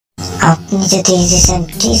আপনি যদি এজেশন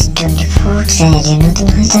টিস 24 চ্যানেলে নতুন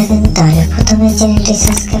হয়ে থাকেন তাহলে প্রথমে চ্যানেলটি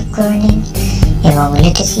সাবস্ক্রাইব করে নিন এবং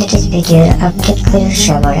লেটেস্ট ভিডিওর আপডেটগুলো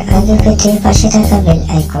সবার আগে পেতে পাশে থাকা বেল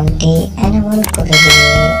আইকনটি এনেবল করে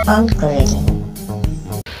দিয়ে অন করে দিন।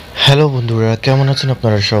 হ্যালো বন্ধুরা, কেমন আছেন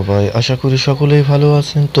আপনারা সবাই? আশা করি সকলেই ভালো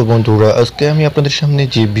আছেন। তো বন্ধুরা, আজকে আমি আপনাদের সামনে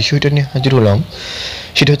যে বিষয়টা নিয়ে হাজির হলাম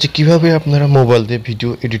সেটা হচ্ছে কিভাবে আপনারা মোবাইল দিয়ে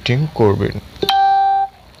ভিডিও এডিটিং করবেন।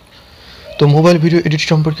 তো মোবাইল ভিডিও এডিট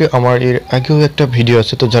সম্পর্কে আমার এর আগেও একটা ভিডিও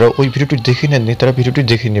আছে, তো যারা ওই ভিডিওটি দেখে নেননি তারা ভিডিওটি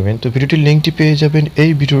দেখে নেবেন। তো ভিডিওটির লিঙ্কটি পেয়ে যাবেন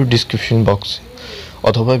এই ভিডিওর ডিসক্রিপশন বক্সে,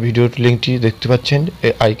 অথবা ভিডিওর লিঙ্কটি দেখতে পাচ্ছেন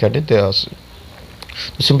এই আই কার্ডে দেওয়া আছে।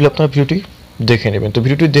 তো সিম্পলি আপনারা ভিডিওটি দেখে নেবেন। তো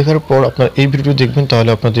ভিডিওটি দেখার পর আপনারা এই ভিডিওটি দেখবেন, তাহলে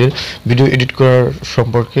আপনাদের ভিডিও এডিট করার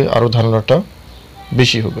সম্পর্কে আরও ধারণাটা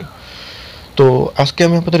বেশি হবে। তো আজকে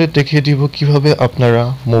আমি আপনাদের দেখিয়ে দিব কিভাবে আপনারা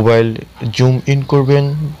মোবাইল জুম ইন করবেন,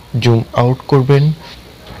 জুম আউট করবেন,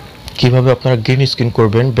 কিভাবে আপনারা গ্রিন স্ক্রিন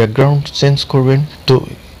করবেন, ব্যাকগ্রাউন্ড চেঞ্জ করবেন। তো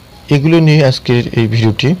এগুলো নিয়ে আজকের এই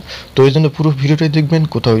ভিডিওটি। তো এই জন্য পুরো ভিডিওটাই দেখবেন,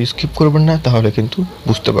 কোথাও স্কিপ করবেন না, তাহলে কিন্তু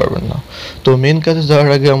বুঝতে পারবেন না। তো মেন কাজে যাওয়ার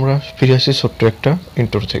আগে আমরা ফিরে আসি ছোট্ট একটা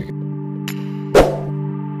ইন্ট্রো থেকে।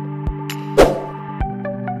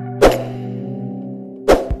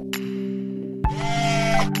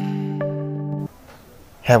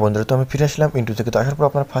 হ্যাঁ বন্ধুরা, তো আমি ফিরে আসলাম ইন্ট্রো থেকে। তো আসার পর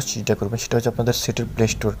আপনারা ফার্স্ট যেটা করবেন সেটা হচ্ছে আপনাদের সেটের প্লে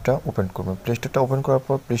স্টোরটা ওপেন করবেন। প্লে স্টোরটা ওপেন করার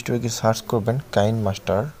পর প্লে স্টোরে গিয়ে সার্চ করবেন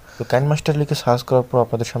কাইনমাস্টার। তো কাইনমাস্টার লিখে সার্চ করার পর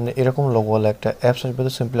আপনাদের সামনে এরকম লোগোওয়ালা একটা অ্যাপস আসবে।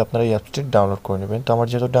 তো সিম্পলি আপনারা এই অ্যাপসটি ডাউনলোড করে নেবেন। তো আমার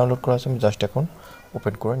যেহেতু ডাউনলোড করা আছে আমি জাস্ট এখন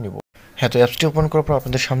ওপেন করে নিব। হ্যাঁ, তো অ্যাপসটি ওপেন করার পর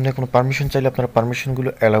আপনাদের সামনে কোনো পারমিশন চাইলে আপনারা পারমিশনগুলো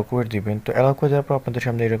অ্যালাউ করে দিবেন। তো অ্যালাউ করে দেওয়ার পর আপনাদের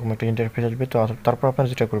সামনে এরকম একটা ইন্টারফেস আসবে। তো তারপর আপনারা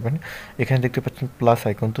যেটা করবেন, এখানে দেখতে পাচ্ছেন প্লাস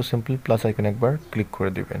আইকন। তো সিম্পলি প্লাস আইকন একবার ক্লিক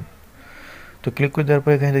করে দিবেন। তো ক্লিক করে দেওয়ার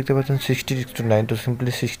পর এখানে দেখতে পাচ্ছেন 60:9। তো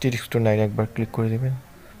সিম্পলি 60:9 একবার ক্লিক করে দেবেন।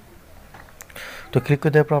 তো ক্লিক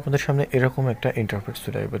করে দেওয়ার পর আপনাদের সামনে এরকম একটা ইন্টারফেস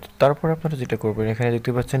চলে আসবে। তারপর আপনারা যেটা করবেন, এখানে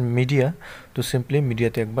দেখতে পাচ্ছেন মিডিয়া। তো সিম্পলি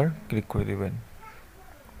মিডিয়াতে একবার ক্লিক করে দেবেন।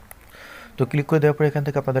 তো ক্লিক করে দেওয়ার পর এখান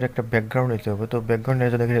থেকে আপনাদের একটা ব্যাকগ্রাউন্ড নিতে হবে। তো ব্যাকগ্রাউন্ড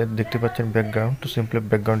নেওয়ার জন্য এখানে দেখতে পাচ্ছেন ব্যাকগ্রাউন্ড। তো সিম্পলি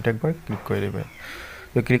ব্যাকগ্রাউন্ডটা একবার ক্লিক করে দেবেন।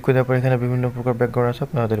 তো ক্লিক করে দেওয়ার পর এখানে বিভিন্ন প্রকার ব্যাকগ্রাউন্ড আছে,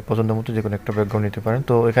 আপনাদের পছন্দ মতো যে কোনো একটা ব্যাকগ্রাউন্ড নিতে পারেন।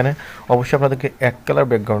 তো এখানে অবশ্যই আপনাদেরকে এক কালার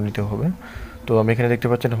ব্যাকগ্রাউন্ড নিতে হবে। তো আমি এখানে দেখতে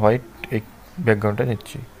পাচ্ছেন হোয়াইট এই ব্যাকগ্রাউন্ডটা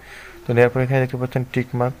নিচ্ছি। তো নেওয়ার পর এখানে দেখতে পাচ্ছেন টিক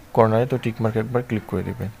মার্ক কর্নারে। তো টিক মার্ক একবার ক্লিক করে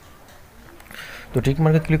দেবেন। তো টিক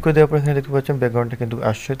মার্কে ক্লিক করে দেওয়ার পর এখানে দেখতে পাচ্ছেন ব্যাকগ্রাউন্ডটা কিন্তু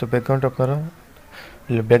আসছে। তো ব্যাকগ্রাউন্ড আপনারা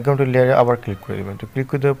ব্যাকগ্রাউন্ডের লেয়ারে আবার ক্লিক করে দেবেন। তো ক্লিক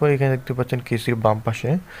করে দেওয়ার পর এখানে দেখতে পাচ্ছেন কেসির বাম পাশে।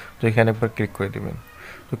 তো এখানে একবার ক্লিক করে দেবেন।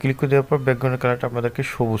 তো ক্লিক করে দেওয়ার পর ব্যাকগ্রাউন্ডের কালারটা আপনাদেরকে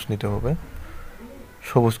সবুজ নিতে হবে,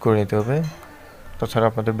 সবুজ করে নিতে হবে। তাছাড়া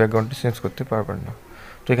আপনাদের ব্যাকগ্রাউন্ডটি চেঞ্জ করতে পারবেন না।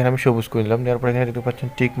 তো এখানে আমি সবুজ করে নিলাম। নেওয়ার পর এখানে দেখতে পাচ্ছেন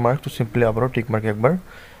টিক মার্ক। তো সিম্পলি আবারও টিক মার্কে একবার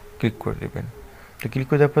ক্লিক করে দেবেন। তো ক্লিক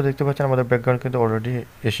করে দেওয়ার পর দেখতে পাচ্ছেন আমাদের ব্যাকগ্রাউন্ড কিন্তু অলরেডি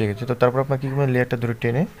এসে গেছে। তো তারপর আপনার কী করবেন, লেয়ারটা ধরে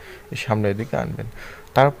টেনে সামনের দিকে আনবেন।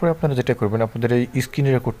 তারপরে আপনারা যেটা করবেন, আপনাদের এই স্ক্রিন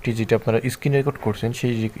রেকর্ডটি যেটা আপনারা স্ক্রিন রেকর্ড করছেন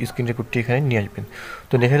সেই স্ক্রিন রেকর্ডটি এখানে নিয়ে আসবেন।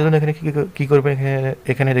 তো দেখার জন্য এখানে কী করবেন,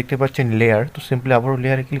 এখানে দেখতে পাচ্ছেন লেয়ার। তো সিম্পলি আবারও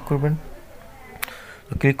লেয়ারে ক্লিক করবেন।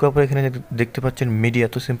 তো ক্লিক করার পর এখানে দেখতে পাচ্ছেন মিডিয়া।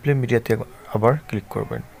 তো সিম্পলি মিডিয়াতে আবার ক্লিক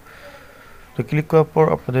করবেন। তো ক্লিক করার পর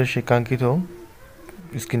আপনাদের সেই কাঙ্ক্ষিত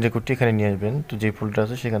স্ক্রিন রেকর্ডটি এখানে নিয়ে আসবেন। তো যে ফোল্ডার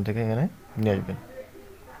আছে সেখান থেকে এখানে নিয়ে আসবেন।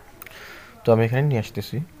 তো আমি এখানে নিয়ে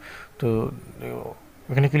আসতেছি। তো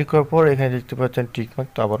এখানে ক্লিক করার পর এখানে দেখতে পাচ্ছেন টিকমার্ক।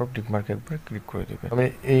 তো আবারও টিকমার্ক একবার ক্লিক করে দেবেন। আমি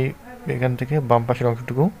এখান থেকে বাম পাশের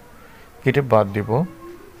অংশটুকু কেটে বাদ দেব।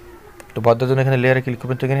 তো বাদ দেওয়ার জন্য এখানে লেয়ারে ক্লিক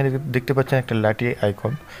করবেন। তো এখানে দেখতে পাচ্ছেন একটা লাঠি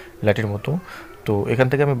আইকন, লাঠির মতো। তো এখান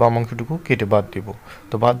থেকে আমি বাম অংশটুকু কেটে বাদ দেব।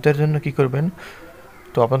 তো বাদ দেওয়ার জন্য কী করবেন,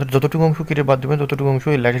 তো আপনাদের যতটুকু অংশ কেটে বাদ দেবেন ততটুকু অংশ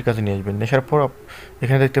এই লাঠির কাছে নিয়ে আসবেন। আসার পর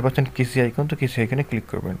এখানে দেখতে পাচ্ছেন কিসি আইকন। তো কিসি আইকনে ক্লিক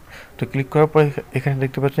করবেন। তো ক্লিক করার পর এখানে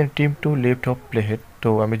দেখতে পাচ্ছেন team to left of play head. তো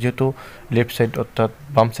আমি যেহেতু লেফট সাইড অর্থাৎ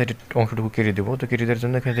বাম সাইডের অংশটুকু কেটে দেবো, তো কেটে দেওয়ার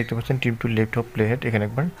জন্য এখানে দেখতে পাচ্ছেন team to left of play head, এখানে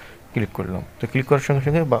একবার ক্লিক করলাম। তো ক্লিক করার সঙ্গে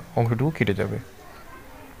সঙ্গে অংশটুকু কেটে যাবে।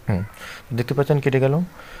 দেখতে পাচ্ছেন কেটে গেল।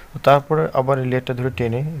 তো তারপরে আবার এই লেয়ারটা ধরে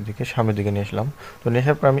টেনে এদিকে সামনের দিকে নিয়ে আসলাম। তো নিয়ে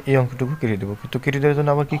আসার পর আমি এই অংশটুকু কেটে দেবো। তো কেটে দেওয়ার জন্য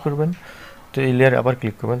আবার কী করবেন, তো এই লেয়ারে আবার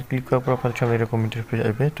ক্লিক করবেন। ক্লিক করার পর আপনার সামনে এরকম ইন্টারফেস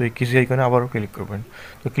আসবে। তো এই কিসি আইকনে আবারও ক্লিক করবেন।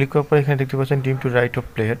 তো ক্লিক করার পর এখানে দেখতে পাচ্ছেন team two right of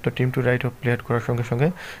play head. তো team two right of play head করার সঙ্গে সঙ্গে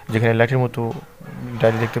যেখানে লাঠির মতো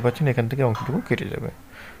ডায়রি দেখতে পাচ্ছেন এখান থেকে অংশটুকু কেটে যাবে।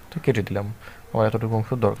 তো কেটে দিলাম, আমার এতটুকু অংশ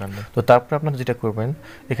দরকার নেই। তো তারপরে আপনারা যেটা করবেন,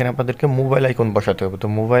 এখানে আপনাদেরকে মোবাইল আইকন বসাতে হবে। তো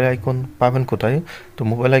মোবাইল আইকন পাবেন কোথায়, তো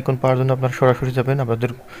মোবাইল আইকন পাওয়ার জন্য আপনারা সরাসরি যাবেন আপনাদের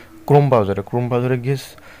ক্রোম ব্রাউজারে গিয়ে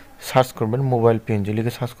সার্চ করবেন মোবাইল পিএনজি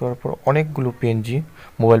লিখে সার্চ করার পর অনেকগুলো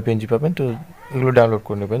মোবাইল পিএনজি পাবেন। তো এগুলো ডাউনলোড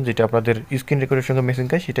করে নেবেন, যেটা আপনাদের স্ক্রিন রেকর্ডের সঙ্গে মেশিন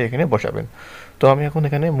খায় সেটা এখানে বসাবেন। তো আমি এখন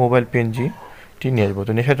এখানে মোবাইল পিএনজিটি নিয়ে আসবো।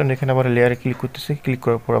 তো নেশার জন্য এখানে আবার লেয়ারে ক্লিক করতেছি। ক্লিক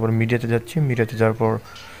করার পর আবার মিডিয়াতে যাচ্ছি। মিডিয়াতে যাওয়ার পর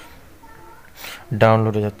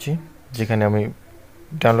ডাউনলোডে যাচ্ছি, যেখানে আমি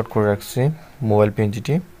ডাউনলোড করে রাখছি মোবাইল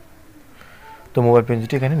পিএনজিটি। তো মোবাইল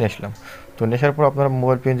পিএনজিটি এখানে নিয়ে আসলাম। তো নেশার পর আপনারা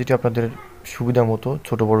মোবাইল পিএনজিটি আপনাদের সুবিধা মতো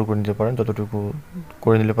ছোটো বড়ো করে নিতে পারেন, যতটুকু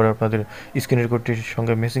করে নিলে পরে আপনাদের স্ক্রিন রেকর্ডটির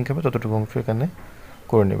সঙ্গে ম্যাচিং খাবে ততটুকু অংশ এখানে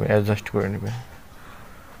করে নেবেন, অ্যাডজাস্ট করে নেবেন।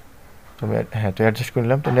 তো আমি তো অ্যাডজাস্ট করে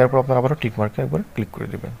নিলাম। তো নেওয়ার পর আপনারা আবারও টিক মার্কে একবার ক্লিক করে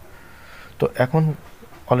দেবেন। তো এখন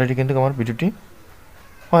অলরেডি কিন্তু আমার ভিডিওটি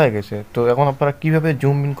হয়ে গেছে। তো এখন আপনারা কীভাবে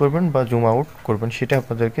জুম ইন করবেন বা জুম আউট করবেন সেটা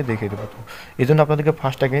আপনাদেরকে দেখিয়ে দেবো। তো এই জন্য আপনাদেরকে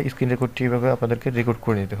ফার্স্ট আগে স্ক্রিন রেকর্ডটি এভাবে আপনাদেরকে রেকর্ড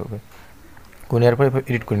করে নিতে হবে, করে নেওয়ার পর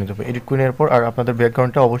এডিট করে নিতে হবে। এডিট করে নেওয়ার পর আর আপনাদের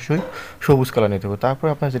ব্যাকগ্রাউন্ডটা অবশ্যই সবুজ কালার নিতে হবে। তারপর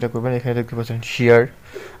আপনারা যেটা করবেন, এখানে দেখতে পাচ্ছেন শেয়ার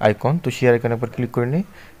আইকন, তো শেয়ার আইকনে একবার ক্লিক করে নিই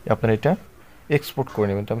আপনারা এটা এক্সপোর্ট করে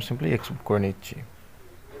নেবেন। তো আমি সিম্পলি এক্সপোর্ট করে নিচ্ছি।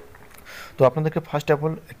 তো আপনাদেরকে ফার্স্ট অফ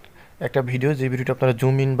অল একটা ভিডিও, যে ভিডিওটা আপনারা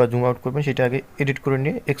জুম ইন বা জুম আউট করবেন সেটা আগে এডিট করে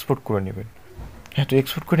নিয়ে এক্সপোর্ট করে নেবেন। হ্যাঁ, তো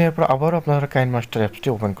এক্সপোর্ট করে নেওয়ার পর আবারও আপনারা কাইনমাস্টার অ্যাপসটি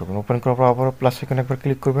ওপেন করবেন। ওপেন করার পর আবারও প্লাস আইকনে একবার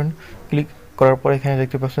ক্লিক করবেন। ক্লিক করার পর এখানে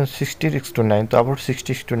দেখতে পাচ্ছেন 60:9, তো আবার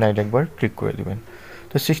 60:9 একবার ক্লিক করে দেবেন।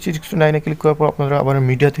 তো 60:9 ক্লিক করার পর আপনারা আবার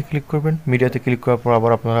মিডিয়াতে ক্লিক করবেন। মিডিয়াতে ক্লিক করার পর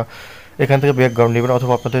আবার আপনারা এখান থেকে ব্যাকগ্রাউন্ড নেবেন,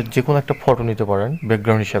 অথবা আপনাদের যে কোনো একটা ফটো নিতে পারেন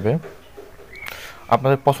ব্যাকগ্রাউন্ড হিসাবে।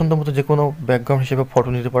 আপনাদের পছন্দ মতো যে কোনো ব্যাকগ্রাউন্ড হিসেবে ফটো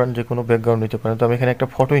নিতে পারেন, যে কোনো ব্যাকগ্রাউন্ড নিতে পারেন। তো আমি এখানে একটা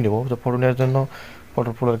ফটোই নেব। তো ফটো নেওয়ার জন্য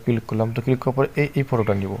ফটোর ফোল্ডারে ক্লিক করলাম। তো ক্লিক করার পর এই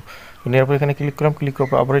ফটোটা নিব। তো নেওয়ার পর এখানে ক্লিক করলাম। ক্লিক করার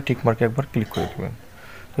পর আবার এই টিক মার্কে একবার ক্লিক করে দেবেন।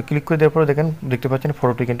 তো ক্লিক করে দেওয়ার পরে দেখতে পাচ্ছেন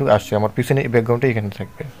ফটোটি কিন্তু আসছে, আমার পিছনে এই ব্যাকগ্রাউন্ডটা এখানে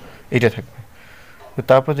থাকবে, এইটা থাকবে। তো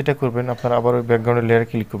তারপর যেটা করবেন, আপনারা আবার ওই ব্যাকগ্রাউন্ডের লেয়ারে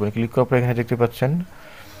ক্লিক করবেন। ক্লিক করার পর এখানে দেখতে পাচ্ছেন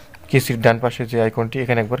কেসির ডান পাশে যে আইকনটি,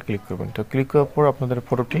 এখানে একবার ক্লিক করবেন। তো ক্লিক করার পর আপনাদের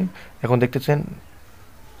ফটোটি এখন দেখতেছেন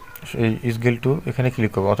এই স্কেল টু, এখানে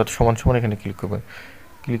ক্লিক করবেন, অর্থাৎ সমান সমান এখানে ক্লিক করবেন।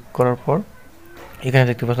 ক্লিক করার পর এখানে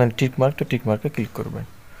দেখতে পাচ্ছেন টিক মার্ক, তো টিক মার্কে ক্লিক করবেন।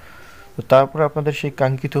 তো তারপরে আপনাদের সেই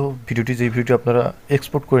কাঙ্ক্ষিত ভিডিওটি, যে ভিডিওটি আপনারা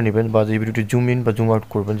এক্সপোর্ট করে নেবেন বা যে ভিডিওটি জুম ইন বা জুম আউট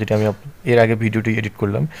করবেন, যেটা আমি এর আগে ভিডিওটি এডিট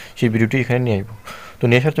করলাম, সেই ভিডিওটি এখানে নিয়ে আসবো। তো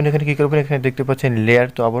নিয়ে আসার জন্য এখানে কী করবেন, এখানে দেখতে পাচ্ছেন লেয়ার,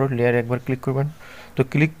 তো আবারও লেয়ারে একবার ক্লিক করবেন। তো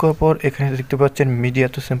ক্লিক করার পর এখানে দেখতে পাচ্ছেন মিডিয়া,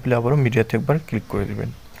 তো সিম্পলি আবারও মিডিয়াতে একবার ক্লিক করে দেবেন।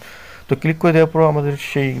 তো ক্লিক করে দেওয়ার পর আমাদের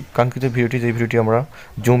সেই কাঙ্ক্ষিত ভিডিওটি, যে ভিডিওটি আমরা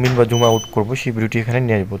জুম ইন বা জুম আউট করবো, সেই ভিডিওটি এখানে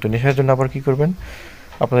নিয়ে আসবো। তো নিয়ে আসার জন্য আবার কী করবেন,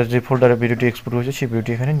 আপনাদের যে ফোল্ডারে ভিডিওটি এক্সপোর্ট হয়েছে সেই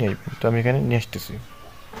ভিডিওটি এখানে নিয়ে আসবেন। তো আমি এখানে নিয়ে আসতেছি।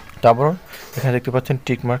 তারপর এখানে দেখতে পাচ্ছেন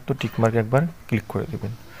টিক মার্ক, তো টিক মার্ক একবার ক্লিক করে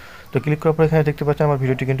দেবেন। তো ক্লিক করার পর এখানে দেখতে পাচ্ছেন আমার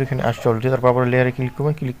ভিডিওটি কিন্তু এখানে আসছে অলরেডি। তারপর আবার লেয়ারে ক্লিক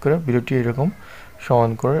করবেন, ক্লিক করে ভিডিওটি এরকম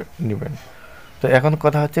সমান করে নেবেন। তো এখন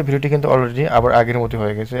কথা হচ্ছে, ভিডিওটি কিন্তু অলরেডি আবার আগের মতো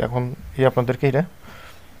হয়ে গেছে। এখন আপনাদেরকে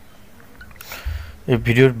এই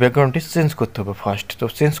ভিডিওর ব্যাকগ্রাউন্ডটি চেঞ্জ করতে হবে ফার্স্ট। তো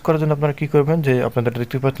চেঞ্জ করার জন্য আপনারা কী করবেন, যে আপনারা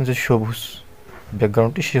দেখতে পাচ্ছেন যে সবুজ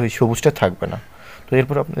ব্যাকগ্রাউন্ডটি, সেই সবুজটা থাকবে না। তো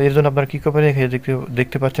এরপর এর জন্য আপনারা কী করবেন, এখানে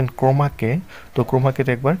দেখতে পাচ্ছেন ক্রোমাকে, তো ক্রোমাকে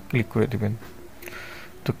একবার ক্লিক করে দেবেন।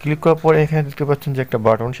 তো ক্লিক করার পরে এখানে দেখতে পাচ্ছেন যে একটা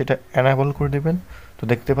বাটন, সেটা অ্যানাবল করে দেবেন। তো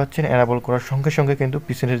দেখতে পাচ্ছেন অ্যানাবল করার সঙ্গে সঙ্গে কিন্তু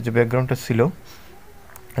পিছনের যে ব্যাকগ্রাউন্ডটা ছিল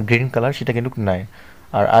গ্রিন কালার, সেটা কিন্তু নাই।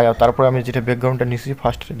 আর তারপর আমি যেটা ব্যাকগ্রাউন্ডটা নিয়েছি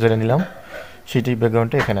ফার্স্ট যেটা নিলাম, সেটাই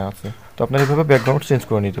ব্যাকগ্রাউন্ডটা এখানে আছে। তো আপনারা এভাবে ব্যাকগ্রাউন্ড চেঞ্জ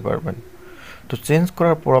করে নিতে পারবেন। তো চেঞ্জ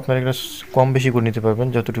করার পর আপনারা এটা কম বেশি করে নিতে পারবেন,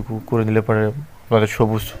 যতটুকু করে নিলে পরে আপনাদের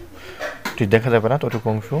সবুজটি দেখা যাবে না, ততটুকু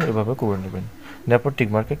অংশ এভাবে করে নেবেন। নেওয়ার পর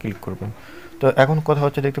টিকমার্কে ক্লিক করবেন। তো এখন কথা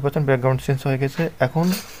হচ্ছে, দেখতে পাচ্ছেন ব্যাকগ্রাউন্ড চেঞ্জ হয়ে গেছে। এখন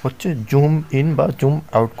হচ্ছে জুম ইন বা জুম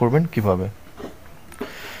আউট করবেন কিভাবে।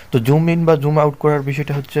 তো জুম ইন বা জুম আউট করার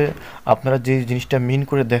বিষয়টা হচ্ছে, আপনারা যে জিনিসটা মিন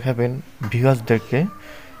করে দেখাবেন ভিউয়ার্সদেরকে,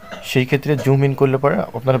 সেই ক্ষেত্রে জুম ইন করলে পরে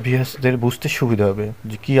আপনারা ভিউয়ার্সদের বুঝতে সুবিধা হবে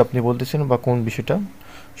যে কী আপনি বলতেছেন বা কোন বিষয়টা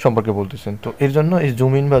সম্পর্কে বলতেছেন। তো এর জন্য এই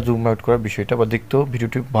জুম ইন বা জুম আউট করার বিষয়টা বা দেখতেও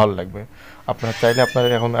ভিডিওটি ভালো লাগবে। আপনারা চাইলে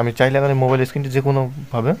আমি চাইলে আমার মোবাইল স্ক্রিনটি যে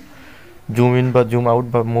কোনোভাবে জুম ইন বা জুম আউট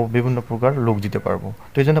বা বিভিন্ন প্রকার লুক দিতে পারবো।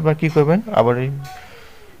 তো এই জন্য আপনারা কী করবেন, আবার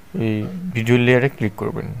এই ভিডিও লেয়ারে ক্লিক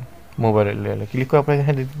করবেন। মোবাইলের লেয়ারে ক্লিক করে আপনারা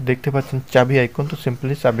এখানে দেখতে পাচ্ছেন চাবি আইকন, তো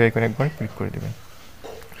সিম্পলি চাবি আইকন একবার ক্লিক করে দেবেন।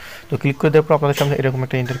 তো ক্লিক করে দেওয়ার পর আপনাদের সামনে এরকম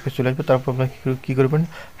একটা ইন্টারফেস চলে আসবে। তারপর আপনারা কী করবেন,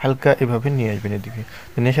 হালকা এভাবে নিয়ে আসবেন এদিকে।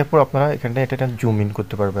 নিয়ে আসার পর আপনারা এখানটা এটা জুম ইন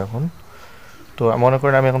করতে পারবে এখন। তো মনে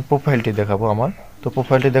করেন আমি এখন প্রোফাইলটি দেখাবো আমার। তো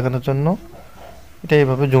প্রোফাইলটি দেখানোর জন্য এটা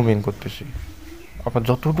এইভাবে জুম ইন করতেছি। আপনার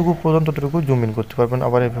যতটুকু প্রয়োজন ততটুকু জুম ইন করতে পারবেন।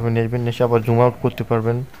 আবার এভাবে নিয়ে আসবেন, নিয়ে এসে আবার জুম আউট করতে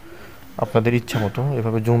পারবেন আপনাদের ইচ্ছা মতো।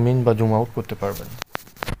 এভাবে জুম ইন বা জুম আউট করতে পারবেন।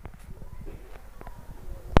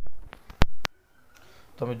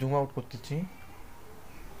 তো আমি জুম আউট করতেছি,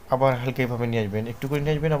 আবার হালকা এভাবে নিয়ে আসবেন, একটু করে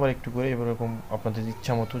নিয়ে আসবেন, আবার একটু করে এরকম আপনাদের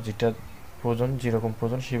ইচ্ছা মতো যেটা প্রয়োজন, যেরকম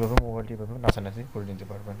প্রয়োজন সেইভাবে মোবাইলটি এভাবে নাচানাচি করে নিতে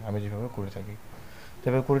পারবেন, আমি যেভাবে করে থাকি। তো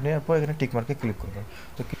এভাবে করে নেওয়ার পর এখানে টিকমার্কে ক্লিক করবেন।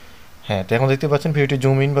 তো হ্যাঁ, তো এখন দেখতে পাচ্ছেন ভিডিওটি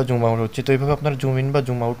জুম ইন বা জুম আউট হচ্ছে। তো এইভাবে আপনারা জুম ইন বা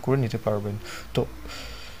জুম আউট করে নিতে পারবেন। তো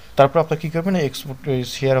তারপর আপনারা কী করবেন, এক্সপোর্ট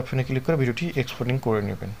শেয়ার অপশনে ক্লিক করে ভিডিওটি এক্সপোর্টিং করে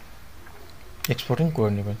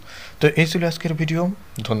নেবেন। তো এই ছিল আজকের ভিডিও।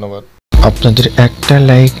 ধন্যবাদ। আপনাদের একটা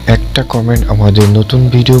লাইক একটা কমেন্ট আমাদের নতুন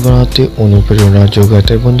ভিডিও বানাতে অনুপ্রেরণা যোগায়।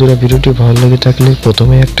 তাই বন্ধুরা, ভিডিওটি ভালো লেগে থাকলে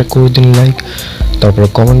প্রথমে একটা করে দিন লাইক, তারপর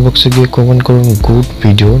কমেন্ট বক্সে গিয়ে কমেন্ট করুন গুড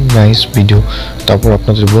ভিডিও, নাইস ভিডিও, তারপর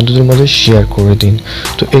আপনাদের বন্ধুদের মাঝে শেয়ার করে দিন।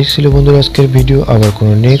 তো এই ছিল বন্ধুরা আজকের ভিডিও। আবার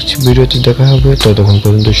কোনো নেক্সট ভিডিওতে দেখা হবে। ততক্ষণ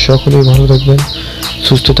পর্যন্ত সকলেই ভালো থাকবেন,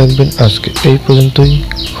 সুস্থ থাকবেন। আজকে এই পর্যন্তই।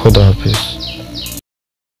 খোদা হাফেজ।